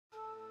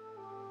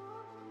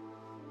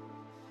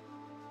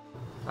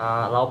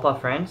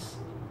Laupa friends,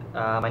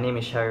 my name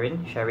is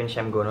Sharin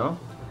Shamgono.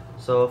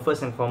 So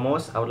first and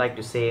foremost, I would like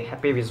to say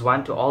Happy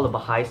Ridvan to all the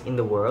Baha'is in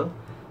the world.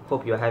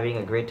 Hope you're having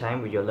a great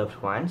time with your loved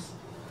ones.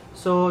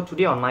 So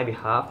today on my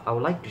behalf, I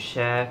would like to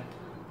share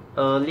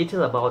a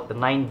little about the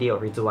 9th day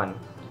of Ridvan.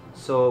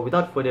 So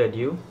without further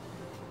ado,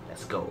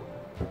 let's go.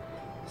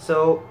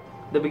 So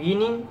the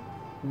beginning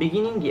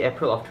the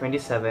April of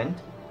 27th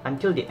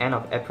until the end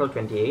of April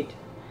 28th,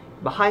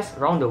 Baha'is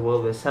around the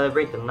world will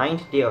celebrate the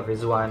 9th day of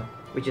Ridvan,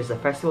 which is a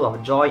festival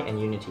of joy and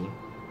unity.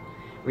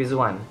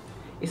 Ridvan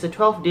is a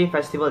 12-day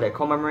festival that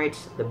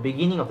commemorates the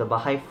beginning of the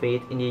Baha'i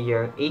faith in the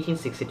year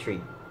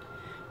 1863.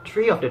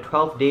 3 of the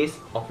 12 days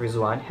of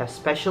Ridvan have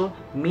special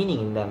meaning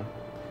in them: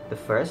 the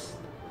 1st,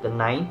 the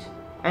 9th,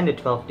 and the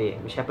 12th day,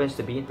 which happens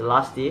to be the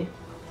last day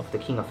of the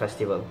King of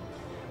Festival,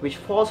 which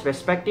falls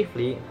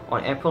respectively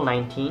on April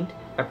 19th,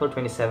 April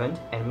 27th,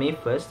 and May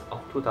 1st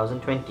of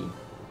 2020.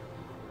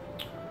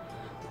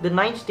 The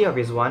 9th day of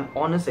Ridvan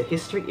honors a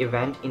historic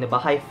event in the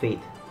Baha'i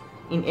faith.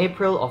 In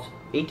April of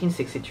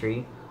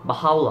 1863,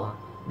 Baha'u'llah,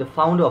 the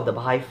founder of the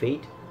Baha'i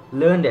faith,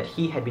 learned that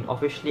he had been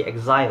officially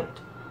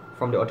exiled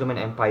from the Ottoman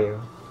Empire.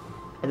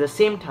 At the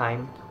same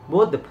time,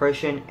 both the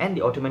Persian and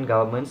the Ottoman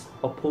governments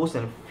opposed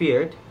and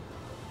feared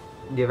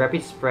the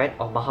rapid spread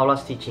of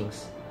Baha'u'llah's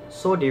teachings,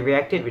 so they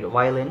reacted with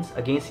violence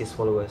against his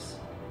followers.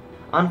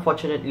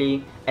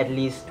 Unfortunately, at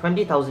least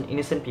 20,000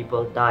 innocent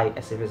people died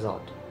as a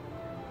result.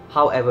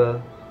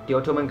 However, the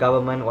Ottoman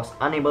government was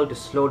unable to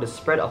slow the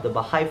spread of the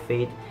Baha'i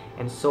faith,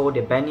 and so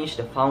they banished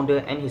the founder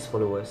and his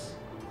followers.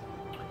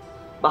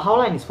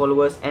 Baha'u'llah and his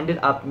followers ended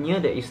up near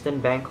the eastern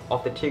bank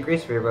of the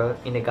Tigris River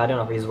in the Garden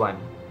of Ridvan.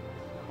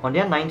 On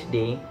their 9th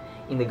day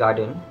in the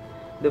garden,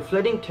 the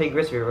flooding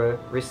Tigris River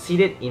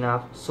receded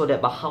enough so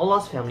that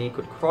Baha'u'llah's family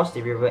could cross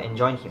the river and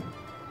join him.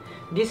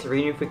 This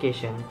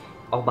reunification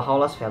of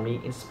Baha'u'llah's family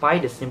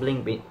inspired the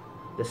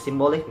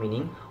symbolic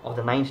meaning of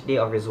the 9th day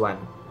of Ridvan.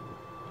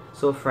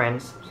 So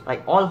friends,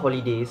 like all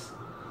holidays,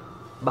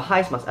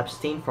 Baha'is must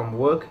abstain from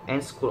work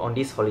and school on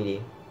this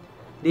holiday.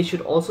 They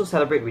should also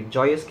celebrate with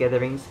joyous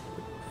gatherings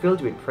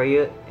filled with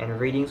prayer and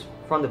readings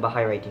from the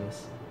Baha'i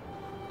writings.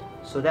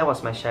 So that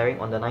was my sharing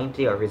on the 9th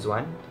day of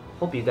Ridvan.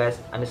 Hope you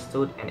guys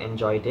understood and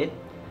enjoyed it.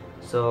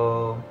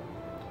 So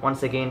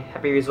once again,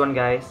 Happy Ridvan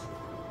guys.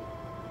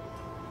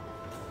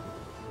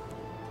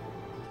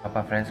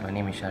 Papa friends, my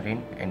name is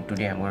Sharin and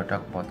today I'm going to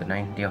talk about the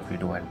 9th day of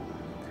Ridvan.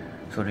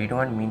 So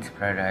Ridvan means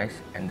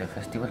paradise, and the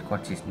festival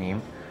got its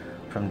name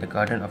from the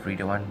Garden of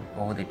Ridvan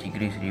over the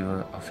Tigris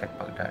River outside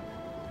Baghdad.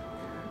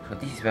 So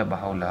this is where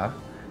Baha'u'llah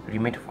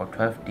remained for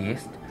 12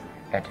 days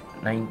at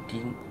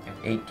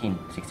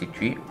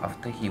 1863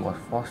 after he was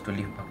forced to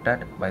leave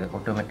Baghdad by the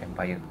Ottoman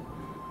Empire.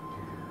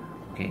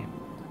 Okay,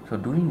 so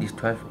during these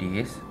 12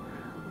 days,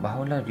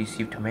 Baha'u'llah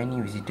received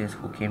many visitors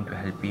who came to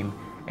help him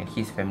and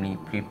his family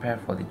prepare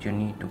for the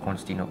journey to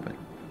Constantinople.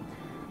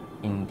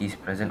 In this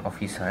presence of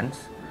his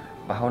sons,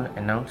 Baha'u'llah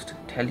announced,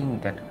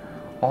 telling that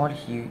all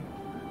he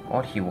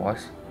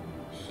was,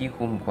 he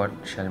whom God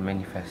shall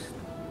make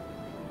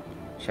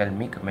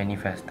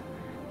manifest,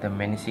 the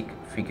Messianic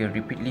figure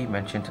repeatedly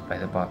mentioned by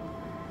the Bab.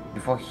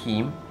 Before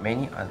him,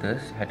 many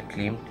others had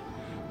claimed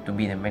to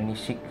be the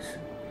Messianics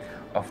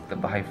of the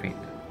Baha'i faith,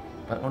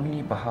 but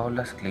only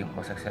Baha'u'llah's claim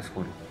was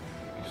successful,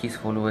 and his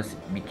followers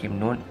became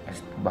known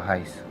as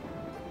Baha'is.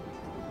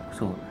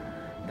 So,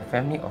 the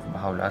family of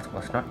Baha'u'llah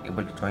was not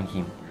able to join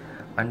him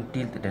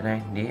until the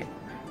 9th day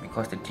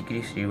because the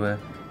Tigris River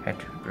had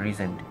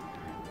risen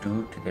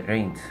due to the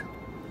rains,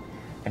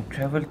 and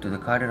travel to the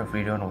Garden of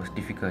Ridvan was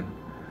difficult.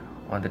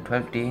 On the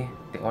 12th day,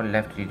 they all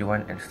left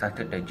Ridvan and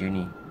started their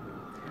journey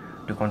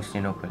to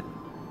Constantinople.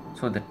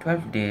 So the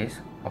 12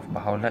 days of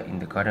Baha'u'llah in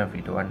the Garden of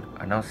Ridvan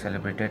are now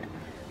celebrated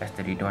as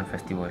the Ridvan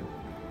Festival,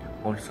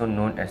 also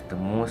known as the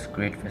most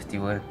great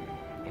festival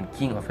and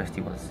king of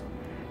festivals,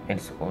 and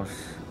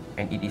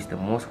it is the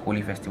most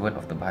holy festival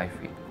of the Baha'i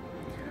faith.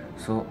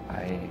 So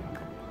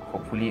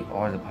hopefully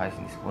all the Baha'is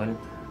in this world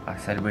are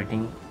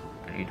celebrating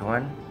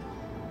Ridvan.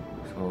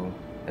 So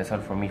that's all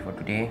from me for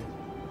today.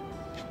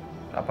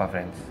 Apa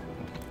friends.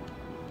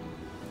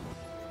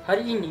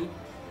 Hari ini,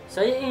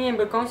 saya ingin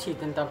berkongsi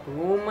tentang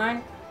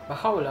pengumuman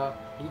Baha'u'llah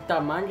di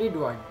Taman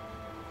Ridvan.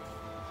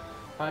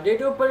 Pada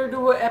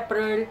 22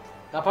 April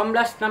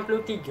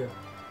 1863,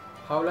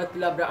 Baha'u'llah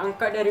telah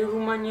berangkat dari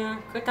rumahnya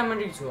ke Taman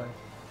Ridvan.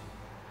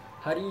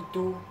 Hari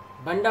itu,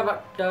 bandar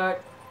Baghdad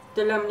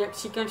telah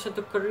menyaksikan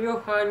satu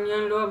keriuhan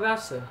yang luar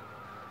biasa.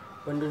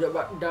 Penduduk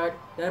Baghdad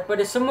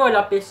daripada semua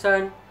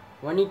lapisan,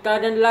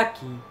 wanita dan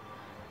lelaki,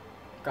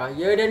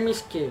 kaya dan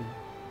miskin,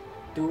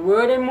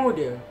 tua dan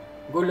muda,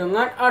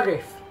 golongan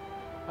arif,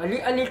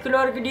 ahli-ahli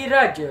keluarga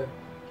diraja,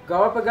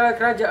 pegawai-pegawai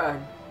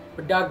kerajaan,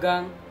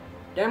 pedagang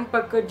dan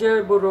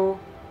pekerja buruh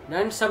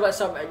dan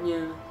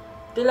sahabat-sahabatnya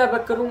telah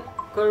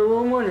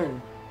berkerumunan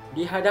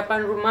di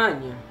hadapan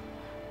rumahnya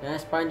dan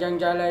sepanjang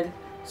jalan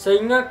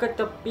sehingga ke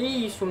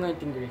tepi sungai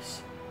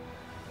Tigris.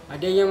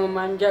 Ada yang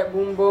memanjat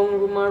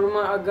bumbung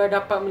rumah-rumah agar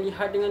dapat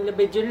melihat dengan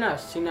lebih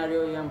jelas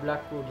senario yang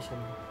berlaku di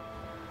sana.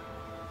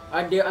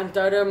 Ada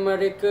antara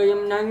mereka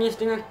yang menangis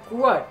dengan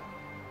kuat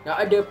dan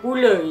ada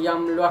pula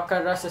yang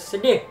meluahkan rasa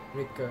sedih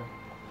mereka.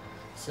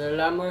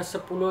 Selama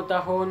 10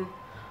 tahun,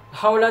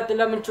 Baha'u'llah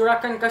telah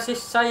mencurahkan kasih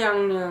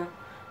sayangnya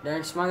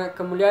dan semangat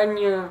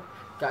kemuliaannya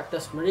ke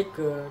atas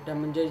mereka dan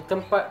menjadi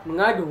tempat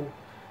mengadu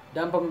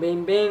dan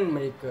pembimbing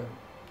mereka.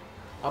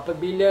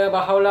 Apabila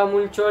Baha'u'llah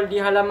muncul di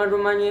halaman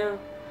rumahnya,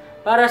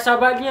 para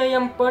sahabatnya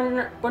yang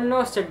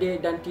penuh sedih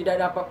dan tidak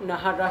dapat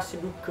menahan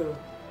rasa duka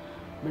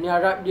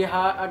meniarap di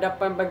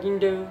hadapan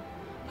baginda.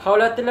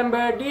 Baha'u'llah telah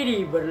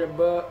berdiri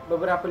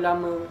beberapa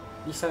lama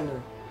di sana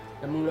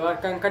dan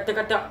mengeluarkan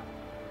kata-kata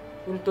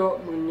untuk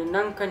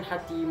menyenangkan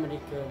hati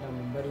mereka dan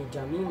memberi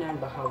jaminan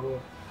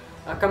bahawa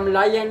akan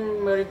melayan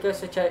mereka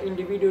secara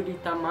individu di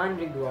Taman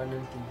Ridwan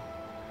nanti.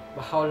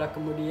 Baha'u'llah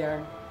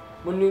kemudian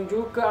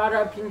menuju ke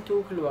arah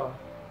pintu keluar.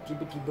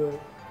 Tiba-tiba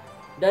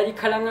dari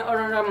kalangan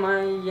orang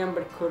ramai yang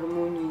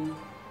berkerumuni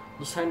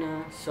di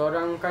sana,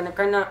 seorang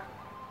kanak-kanak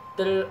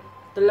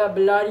telah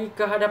berlari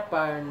ke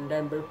hadapan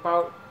dan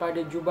berpaut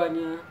pada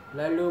jubahnya,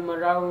 lalu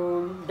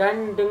meraung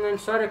dan dengan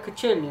suara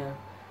kecilnya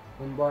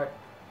membuat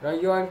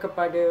rayuan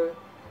kepada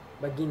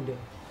baginda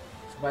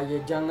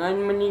supaya jangan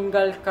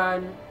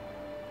meninggalkan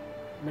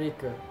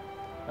mereka.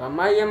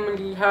 Ramai yang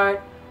melihat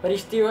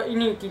peristiwa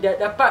ini tidak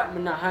dapat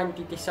menahan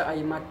titisan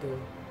air mata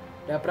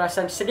dan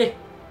perasaan sedih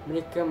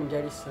mereka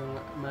menjadi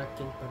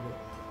semakin penuh.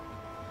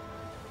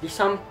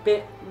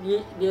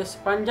 Di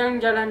sepanjang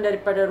jalan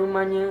daripada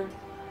rumahnya,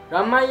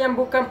 ramai yang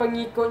bukan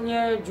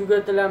pengikutnya juga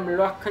telah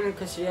meluahkan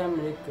kesedihan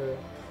mereka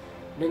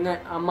dengan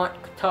amat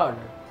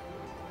ketara.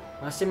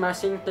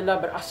 Masing-masing telah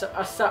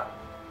berasak-asak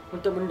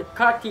untuk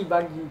mendekati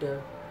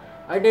baginda.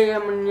 Ada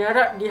yang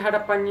menyarat di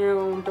hadapannya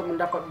untuk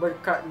mendapat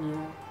berkatnya.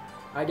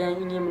 Ada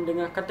yang ingin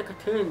mendengar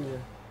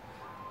kata-katanya.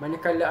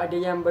 Manakala ada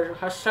yang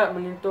berhasrat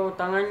menyentuh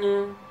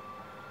tangannya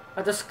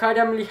atau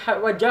sekadar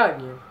melihat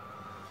wajahnya.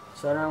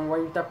 Seorang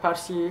wanita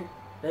Parsi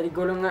dari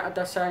golongan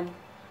atasan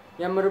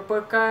yang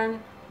merupakan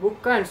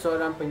bukan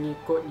seorang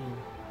pengikutnya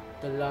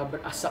telah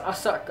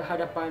berasak-asak ke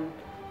hadapan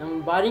dan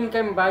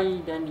membaringkan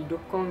bayi dan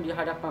didukung di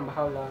hadapan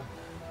Baha'u'llah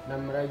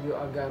dan merayu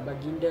agar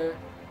baginda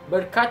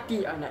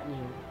berkati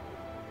anaknya.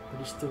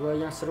 Peristiwa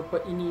yang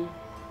serupa ini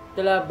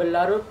telah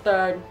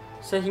berlarutan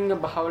sehingga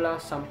Baha'u'llah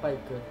sampai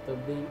ke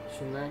tebing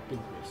sungai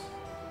Tigris.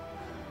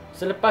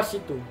 Selepas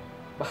itu,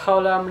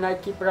 Baha'u'llah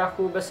menaiki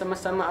perahu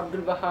bersama-sama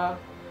Abdul Baha,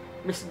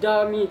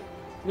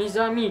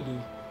 Mizamidi,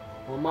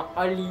 Muhammad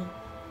Ali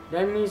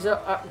dan Mirza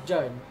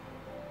Akjan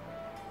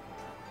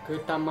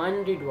ke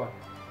Taman Ridwan.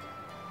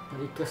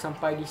 Mereka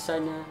sampai di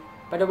sana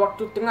pada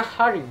waktu tengah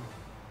hari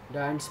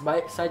dan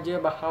sebaik saja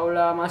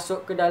Baha'u'llah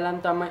masuk ke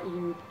dalam taman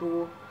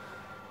itu,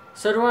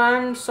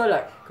 seruan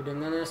solat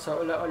kedengaran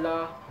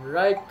seolah-olah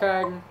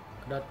meraihkan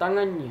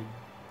kedatangannya.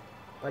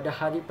 Pada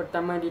hari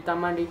pertama di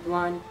Taman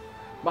Ridwan,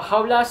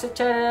 Baha'u'llah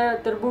secara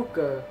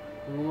terbuka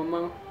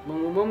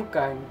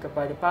mengumumkan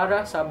kepada para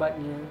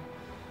sahabatnya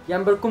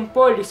yang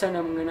berkumpul di sana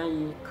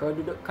mengenai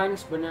kedudukan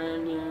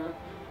sebenarnya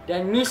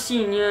dan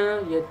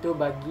misinya, iaitu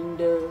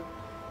baginda.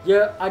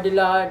 Ia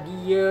adalah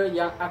dia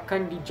yang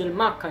akan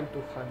dijelmakan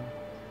Tuhan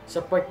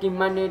seperti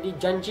mana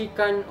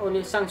dijanjikan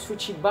oleh Sang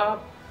Suci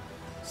Bab.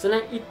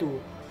 Selain itu,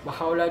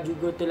 Baha'u'llah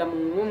juga telah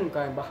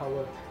mengumumkan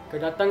bahawa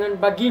kedatangan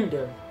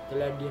baginda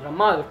telah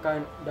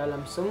diramalkan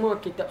dalam semua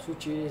kitab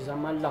suci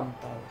zaman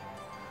lampau.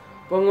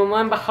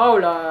 Pengumuman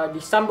Baha'u'llah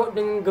disambut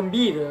dengan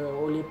gembira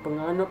oleh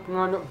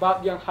penganut-penganut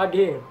bab yang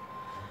hadir.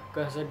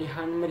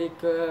 Kesedihan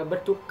mereka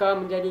bertukar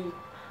menjadi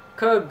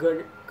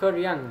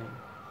keriangan.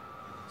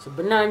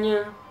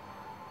 Sebenarnya,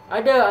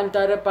 ada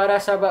antara para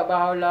sahabat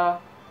Baha'u'llah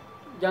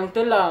yang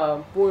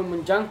telah pun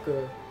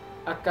menjangka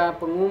akan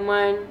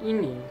pengumuman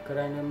ini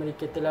kerana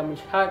mereka telah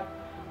melihat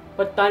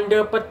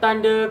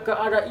petanda-petanda ke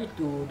arah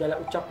itu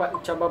dalam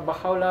ucapan-ucapan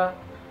Baha'u'llah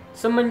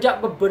semenjak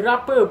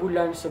beberapa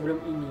bulan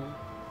sebelum ini,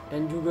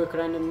 dan juga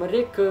kerana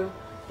mereka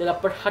telah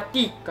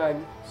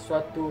perhatikan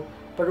suatu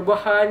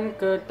perubahan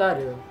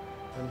ketara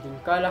dan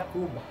tingkah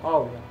laku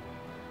Baha'u'llah.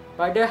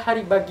 Pada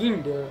hari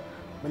baginda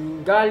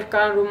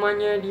meninggalkan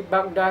rumahnya di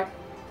Baghdad,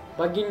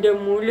 baginda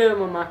mula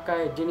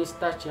memakai jenis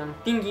tas yang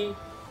tinggi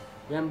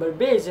yang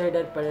berbeza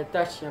daripada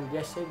tas yang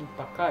biasa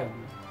dipakai.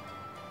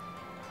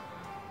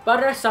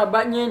 Para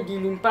sahabatnya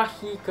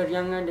dilimpahi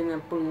keriangan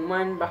dengan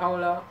pengumuman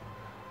Baha'u'llah,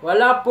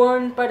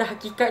 walaupun pada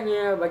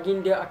hakikatnya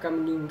baginda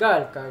akan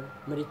meninggalkan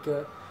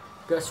mereka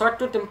ke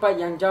suatu tempat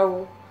yang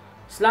jauh.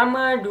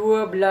 Selama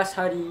 12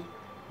 hari,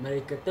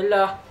 mereka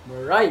telah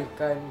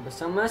meraihkan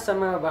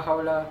bersama-sama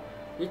Baha'u'llah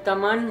di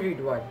Taman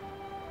Ridwan.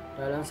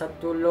 Dalam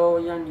satu law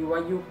yang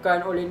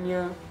diwahyukan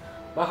olehnya,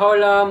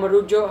 Baha'u'llah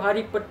merujuk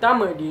hari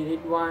pertama di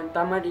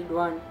Taman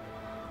Ridwan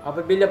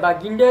apabila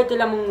baginda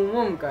telah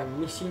mengumumkan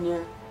misinya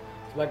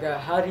sebagai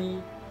hari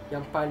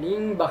yang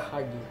paling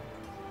bahagia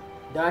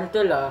dan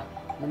telah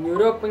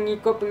menyuruh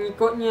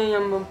pengikut-pengikutnya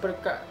yang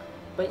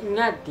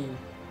memperingati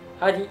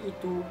hari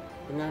itu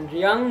dengan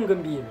riang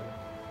gembira.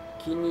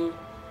 Kini,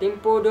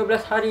 tempoh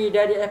 12 hari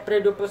dari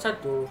April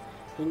 21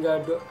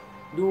 hingga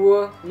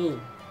 2 Mei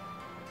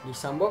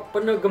disambut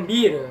penuh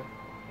gembira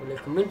oleh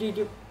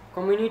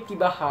komuniti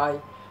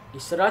Bahai di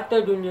serata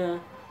dunia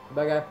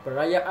sebagai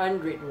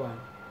perayaan Ridvan.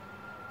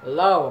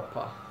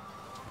 Lawapa.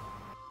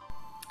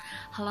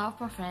 Hello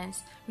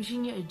friends,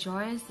 wishing you a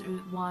joyous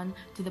Ridvan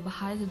to the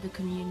Baha'is of the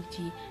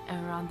community and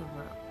around the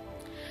world.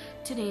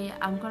 Today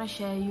I'm gonna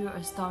share you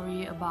a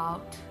story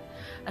about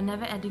a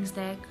never-ending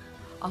stack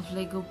of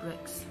Lego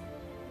bricks.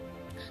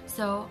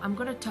 So I'm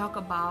gonna talk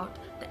about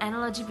the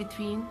analogy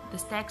between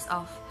the stacks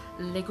of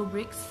Lego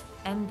bricks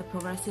and the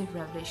progressive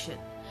revelation.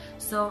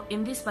 So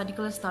in this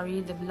particular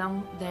story,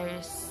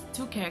 there's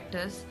two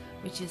characters,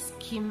 which is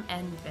Kim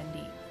and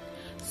Wendy.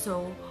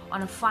 So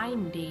on a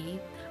fine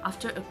day,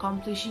 after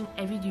accomplishing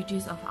every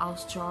duties of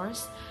house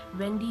chores,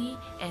 Wendy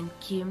and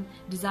Kim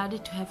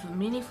decided to have a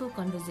meaningful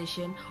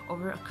conversation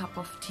over a cup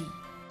of tea.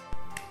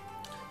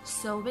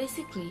 So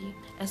basically,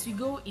 as we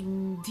go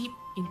deep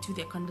into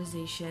their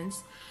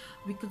conversations,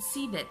 we could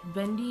see that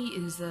Wendy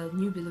is a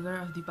new believer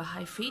of the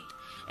Baha'i faith,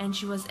 and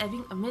she was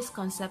having a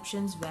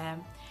misconceptions where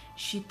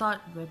she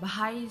thought where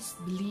Baha'is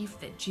believed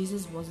that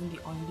Jesus wasn't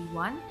the only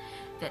one,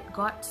 that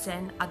God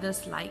sent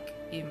others like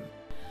him.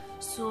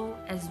 So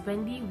as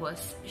Wendy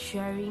was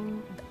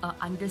sharing an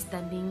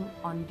understanding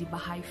on the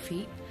Baha'i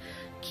faith,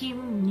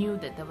 Kim knew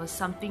that there was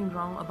something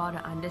wrong about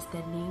her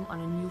understanding on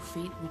a new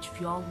faith, which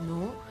we all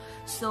know.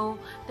 So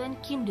then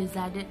Kim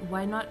decided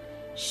why not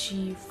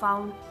she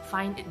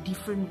find a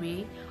different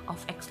way of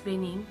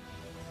explaining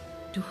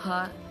to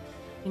her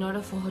in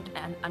order for her to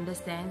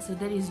understand. So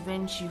that is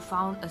when she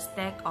found a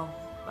stack of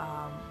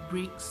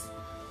bricks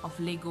of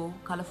Lego,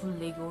 colorful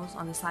Legos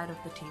on the side of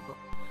the table.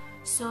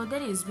 So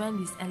that is when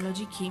this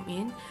analogy came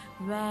in,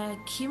 where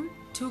Kim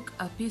took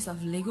a piece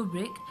of Lego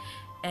brick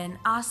and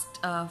asked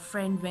a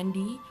friend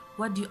Wendy,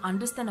 what do you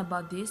understand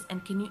about this,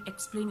 and can you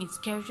explain its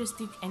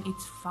characteristics and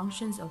its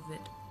functions of it?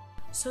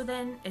 So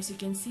then, as you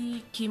can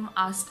see, Kim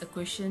asked a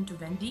question to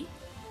Wendy.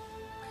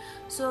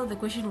 So the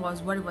question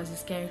was, what was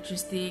his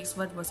characteristics,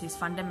 what was his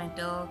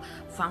fundamental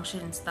function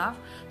and stuff.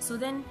 So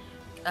then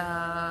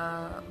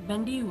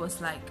Wendy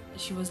was like,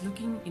 she was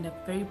looking in a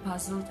very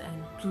puzzled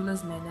and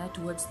clueless manner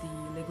towards the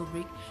Lego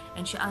brick,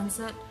 and she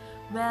answered,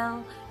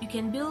 well, you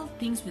can build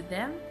things with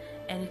them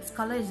and its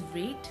color is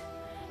red.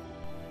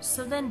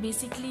 So then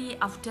basically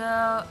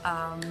after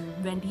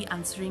Wendy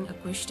answering a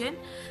question,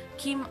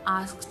 Kim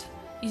asked,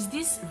 is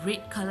this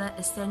red color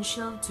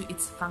essential to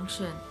its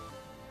function?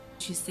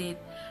 She said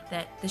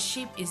that the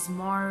shape is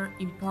more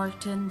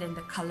important than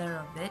the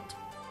color of it.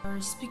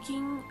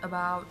 Speaking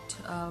about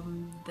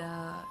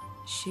the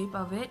shape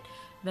of it,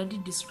 Wendy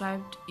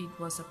described it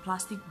was a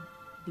plastic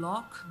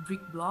block, brick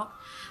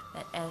block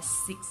that has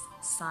 6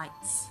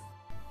 sides.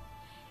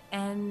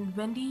 And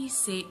Wendy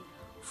said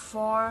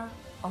 4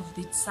 of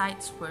the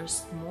sides were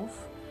smooth,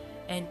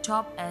 and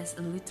top has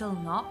a little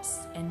knobs,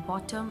 and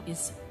bottom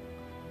is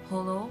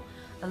hollow,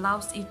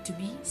 allows it to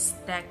be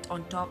stacked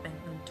on top and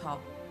on top.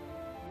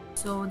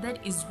 So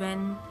that is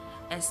when,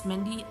 as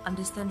Mandy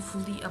understand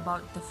fully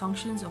about the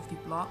functions of the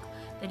block,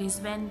 that is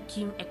when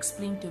Kim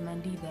explained to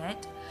Mandy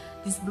that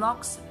these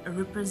blocks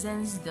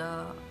represents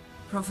the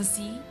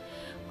prophecy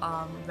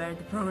where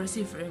the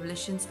progressive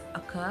revelations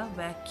occur,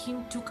 where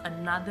Kim took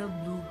another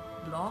blue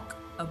block,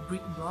 a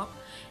brick block,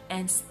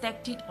 and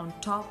stacked it on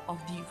top of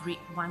the red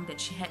one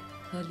that she had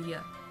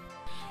earlier.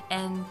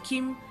 And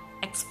Kim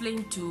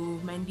explained to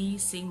Mandy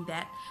saying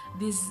that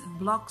these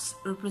blocks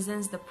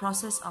represents the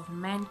process of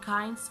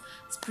mankind's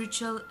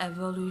spiritual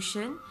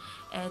evolution,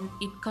 and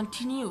it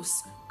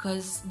continues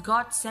because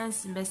God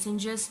sends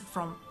messengers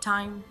from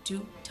time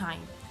to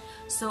time.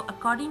 So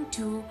according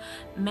to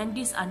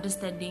Mandy's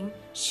understanding,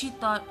 she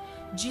thought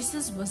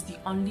Jesus was the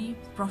only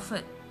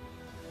prophet.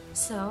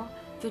 So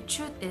the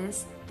truth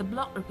is, the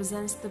block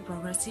represents the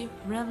progressive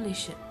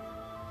revelation.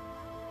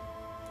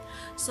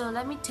 So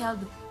let me tell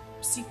the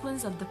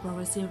sequence of the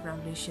progressive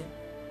revelation.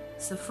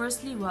 So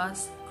firstly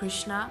was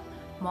Krishna,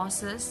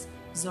 Moses,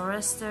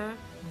 Zoroaster,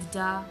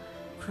 Buddha,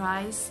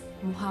 Christ,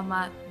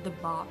 Muhammad, the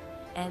Bab,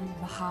 and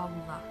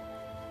Baha'u'llah.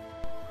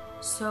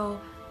 So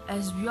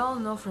as we all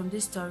know from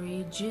this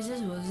story,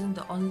 Jesus wasn't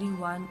the only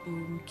one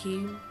who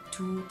came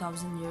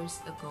 2000 years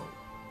ago.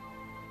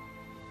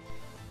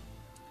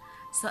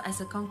 So as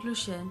a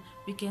conclusion,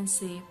 we can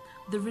say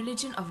the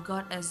religion of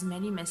God has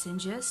many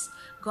messengers.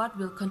 God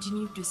will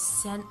continue to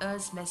send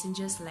us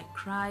messengers like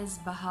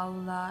Christ,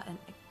 Baha'u'llah,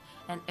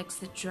 and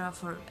etc.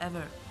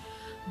 forever.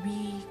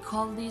 We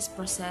call this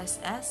process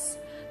as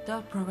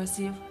the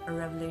progressive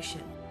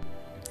revelation.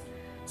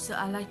 So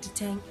I'd like to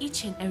thank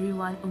each and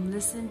everyone who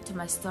listened to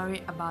my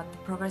story about the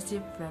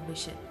progressive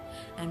revelation.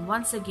 And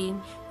once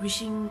again,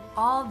 wishing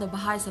all the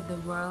Baha'is of the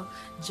world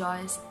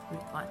joyous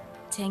Ridvan.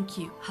 Thank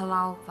you.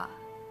 Halal Pa.